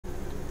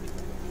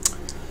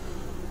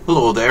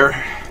Hello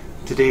there.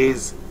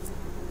 Today's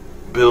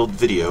build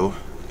video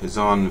is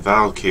on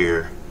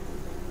Valkyr,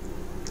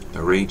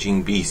 the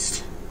Raging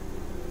Beast.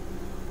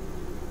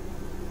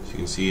 As you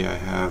can see, I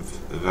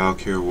have the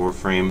Valkyr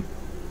Warframe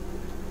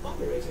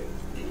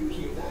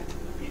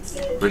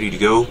ready to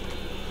go.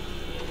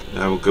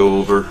 I will go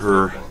over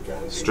her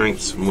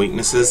strengths and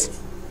weaknesses.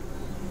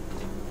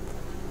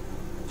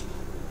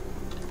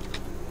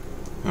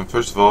 Now,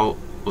 first of all,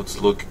 let's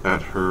look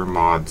at her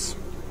mods.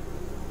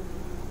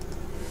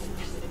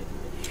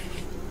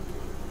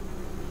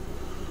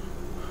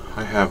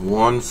 I have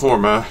one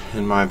forma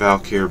in my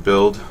Valkyr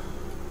build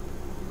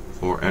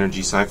for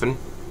Energy Siphon.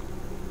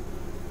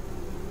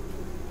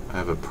 I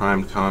have a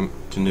primed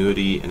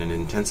continuity and an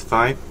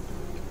intensify,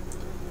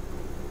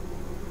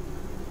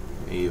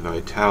 a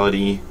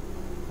vitality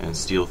and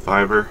steel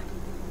fiber.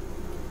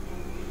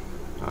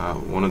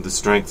 One of the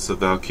strengths of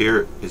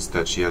Valkyr is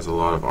that she has a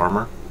lot of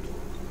armor,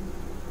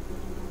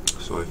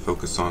 so I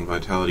focus on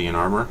vitality and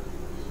armor.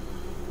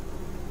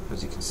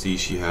 As you can see,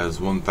 she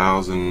has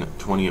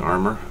 1020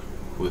 armor.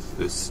 With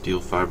this steel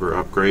fiber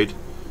upgrade,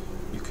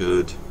 you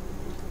could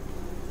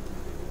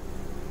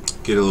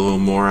get a little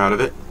more out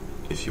of it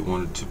if you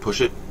wanted to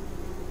push it.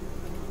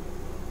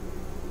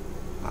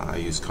 I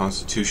use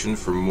Constitution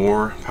for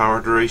more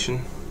power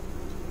duration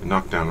and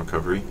knockdown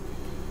recovery.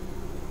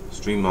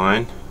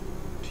 Streamline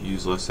to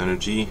use less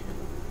energy.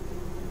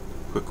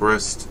 Quick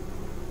Rest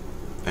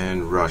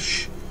and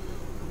Rush.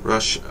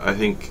 Rush, I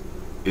think,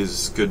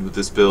 is good with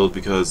this build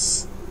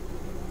because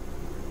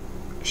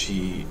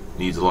she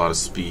needs a lot of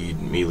speed,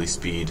 melee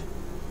speed,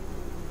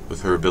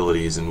 with her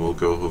abilities, and we'll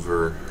go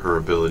over her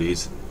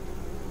abilities.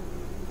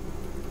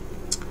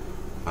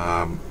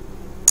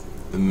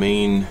 The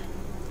main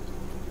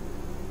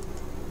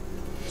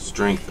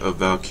strength of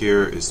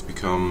Valkyr is to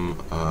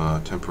become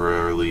a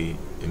temporarily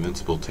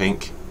invincible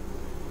tank,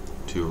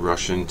 to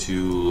rush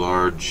into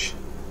large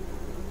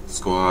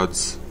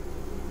squads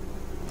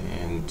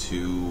and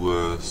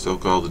to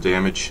soak all the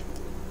damage.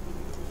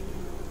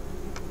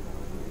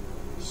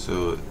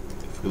 So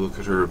if we look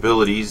at her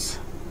abilities,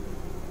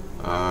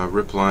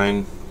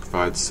 Ripline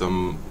provides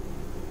some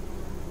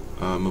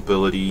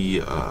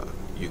mobility.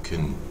 You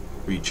can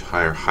reach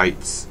higher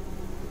heights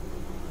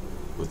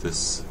with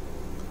this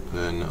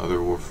than other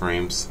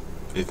Warframes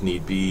if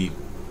need be.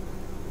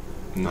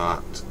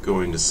 Not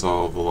going to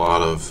solve a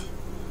lot of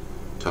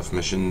tough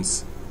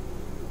missions,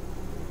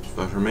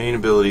 but her main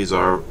abilities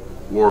are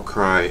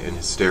Warcry and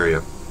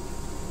Hysteria.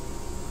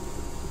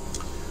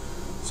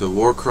 So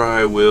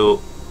Warcry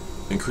will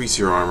increase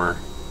your armor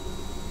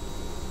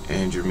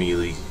and your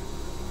melee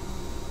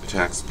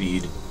attack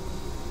speed.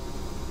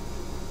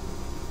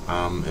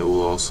 It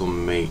will also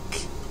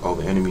make all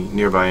the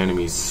nearby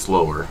enemies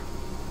slower.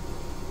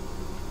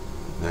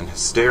 Then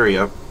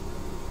Hysteria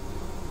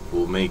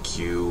will make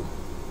you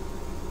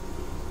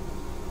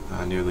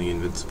nearly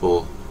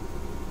invincible,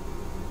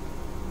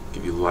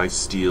 give you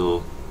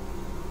lifesteal,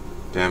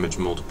 damage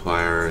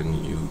multiplier,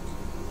 and you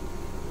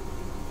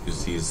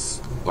use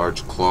these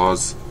large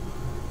claws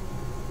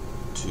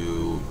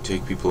to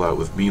take people out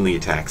with melee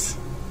attacks.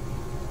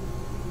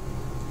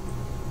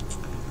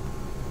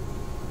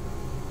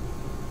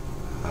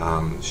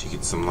 She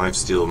gets some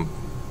lifesteal,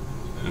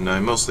 and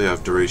I mostly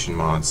have duration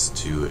mods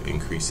to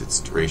increase its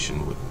duration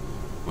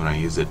when I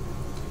use it.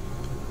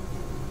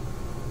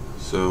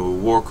 So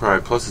Warcry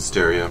plus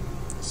Hysteria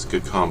is a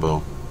good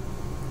combo,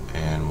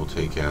 and we'll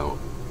take out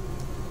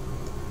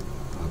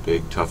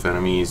big tough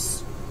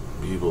enemies,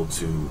 be able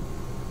to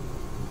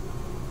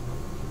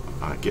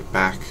get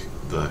back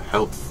the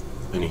health,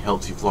 any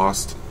health you've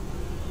lost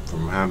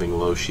from having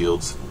low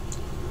shields.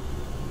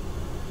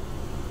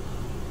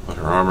 But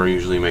her armor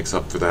usually makes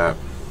up for that.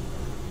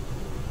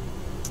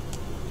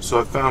 So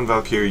I found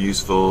Valkyr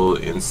useful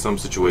in some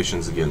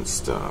situations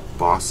against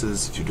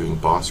bosses. If you're doing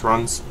boss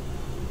runs,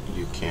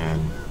 you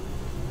can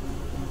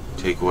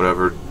take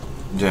whatever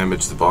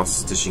damage the boss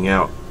is dishing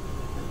out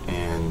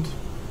and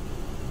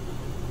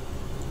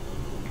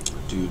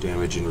do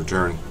damage in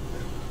return.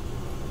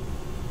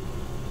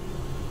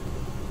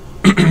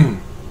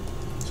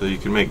 So you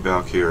can make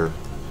Valkyr,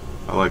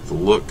 I like the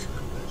look.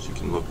 She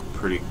can look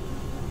pretty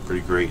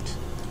great.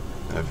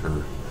 I have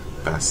her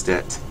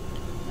Bastet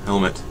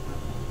helmet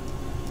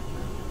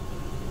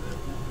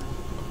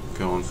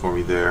going for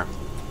me there.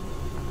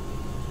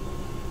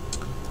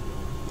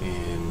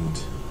 And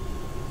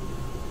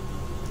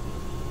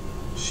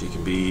she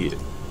can be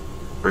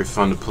very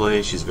fun to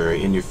play. She's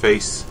very in your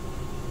face,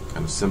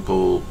 kind of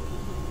simple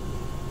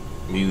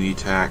melee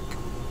attack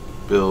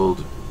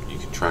build. You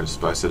can try to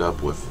spice it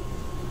up with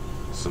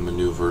some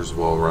maneuvers,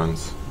 wall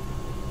runs,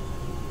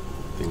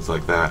 things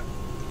like that,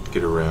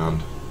 get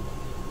around.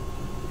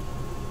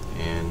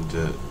 And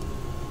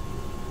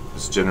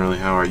that's generally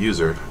how I use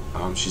her.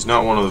 She's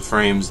not one of the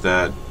frames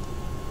that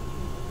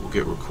will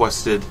get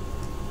requested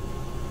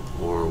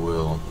or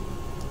will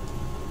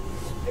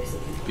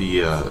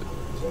be a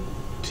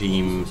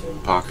team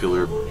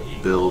popular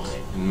build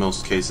in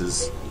most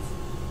cases,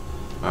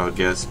 I would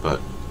guess,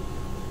 but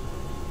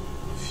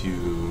if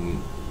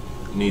you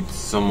needs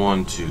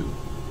someone to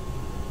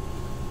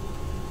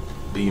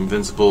be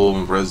invincible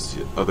and res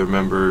other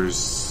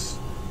members,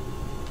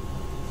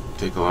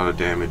 take a lot of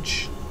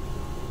damage.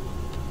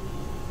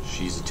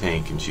 She's a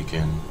tank and she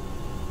can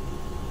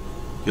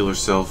heal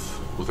herself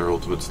with her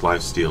ultimate's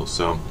lifesteal,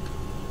 so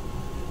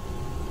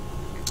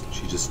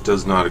she just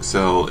does not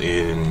excel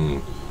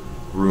in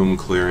room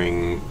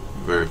clearing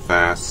very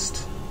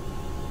fast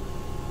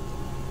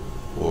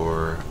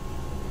or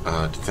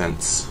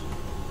defense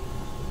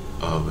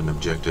of an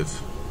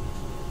objective.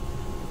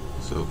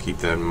 So keep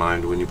that in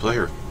mind when you play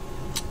her.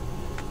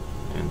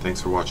 And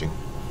thanks for watching.